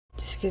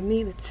give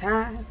me the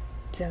time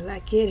till I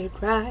get it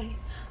right.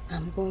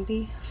 I'm gonna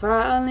be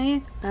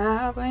falling,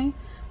 I've been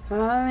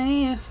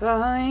falling,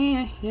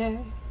 falling, yeah.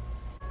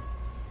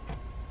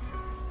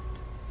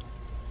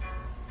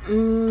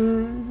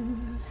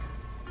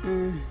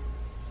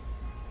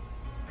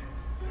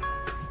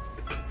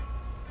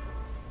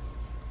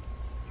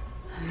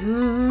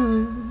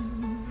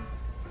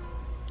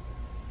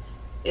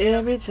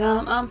 Every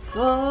time I'm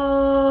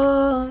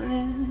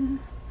falling,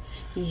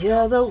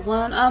 you're the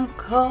one I'm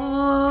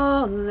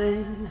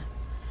calling.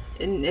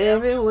 And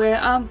everywhere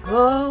I'm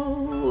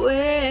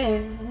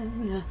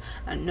going,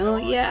 I know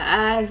your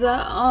eyes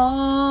are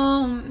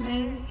on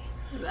me.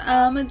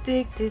 I'm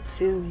addicted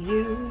to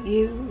you,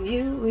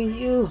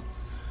 you.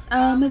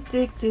 I'm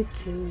addicted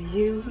to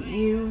you,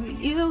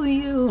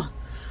 you.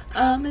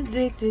 I'm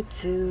addicted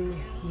to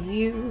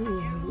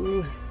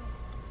you.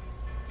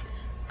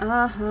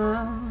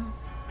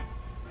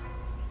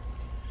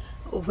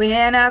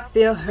 When I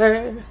feel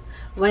hurt,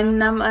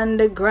 when I'm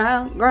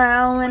underground,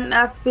 when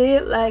I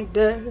feel like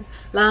dirt,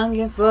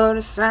 longing for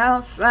the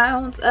sounds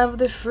of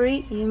the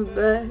freeing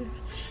bird.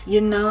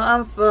 You know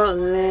I'm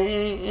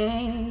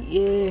falling,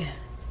 yeah.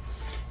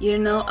 You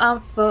know I'm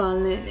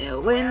falling,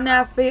 and when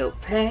I feel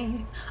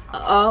pain, I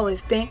always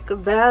think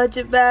about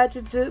you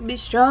to be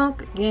strong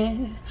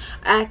again.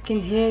 I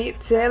can hear you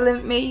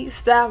telling me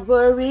stop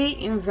worrying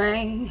in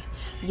vain.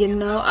 You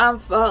know I'm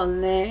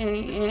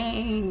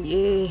falling,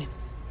 yeah.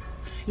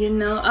 You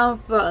know I'm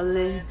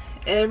falling.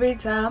 Every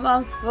time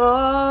I'm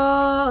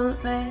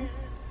falling,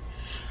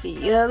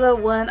 you're the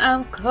one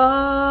I'm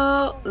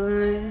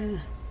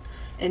calling.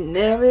 And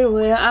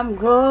everywhere I'm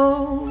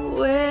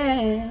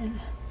going,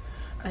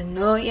 I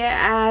know your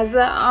eyes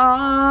are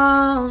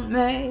on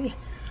me.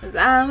 'Cause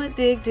I'm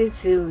addicted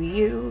to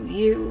you,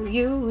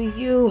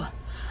 you.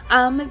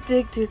 I'm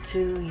addicted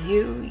to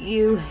you,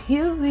 you.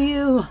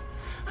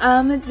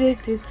 I'm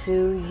addicted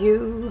to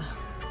you,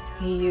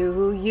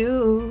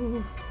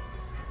 you.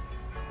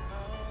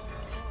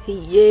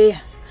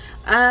 Yeah,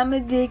 I'm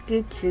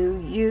addicted to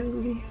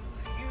you.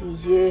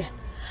 Yeah,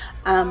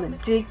 I'm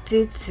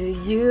addicted to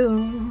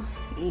you.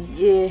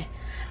 Yeah,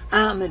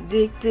 I'm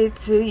addicted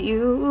to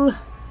you.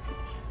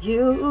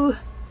 You,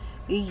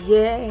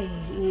 yeah.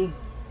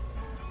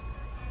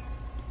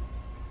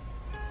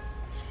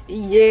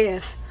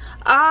 Yes,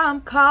 I'm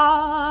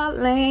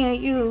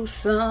calling you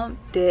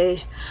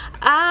someday.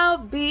 I'll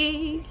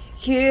be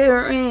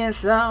here in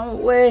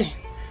some way.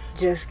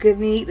 Just give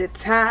me the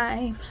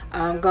time,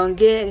 I'm gonna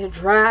get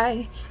it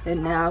right,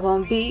 and I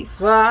won't be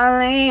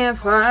falling, yeah.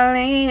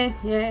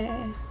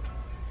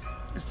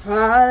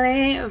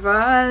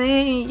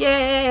 Falling,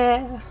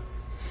 yeah.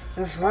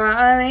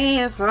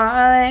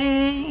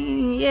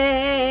 Falling,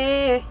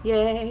 yeah.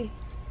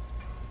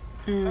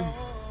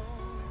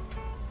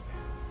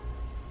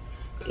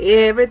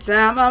 Every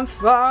time I'm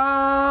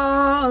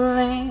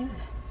falling,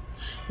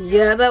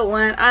 you're the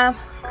one I'm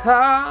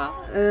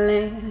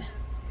calling.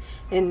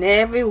 And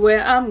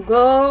everywhere I'm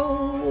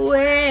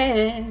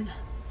going,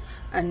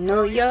 I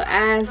know your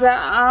eyes are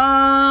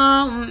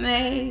on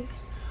me.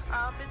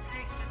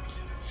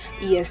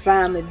 Yes,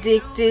 I'm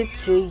addicted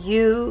to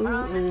you.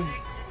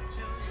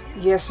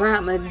 Yes,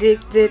 I'm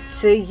addicted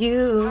to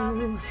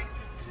you.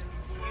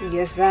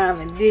 Yes,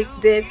 I'm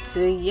addicted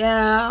to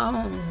you.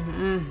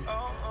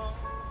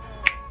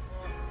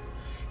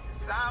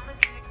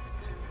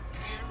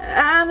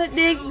 I'm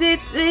addicted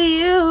to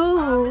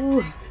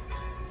you.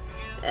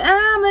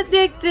 I'm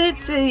addicted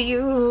to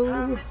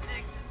you.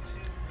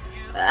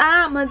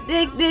 I'm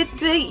addicted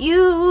to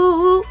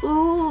you.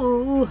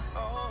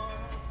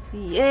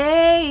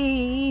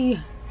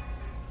 Yeah.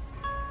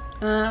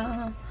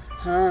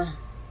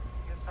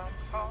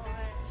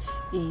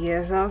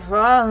 Yes, I'm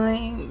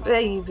falling,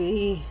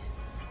 baby.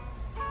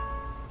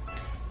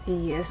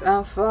 Yes,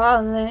 I'm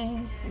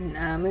falling, and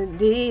I'm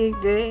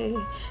addicted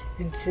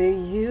to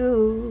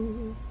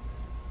you.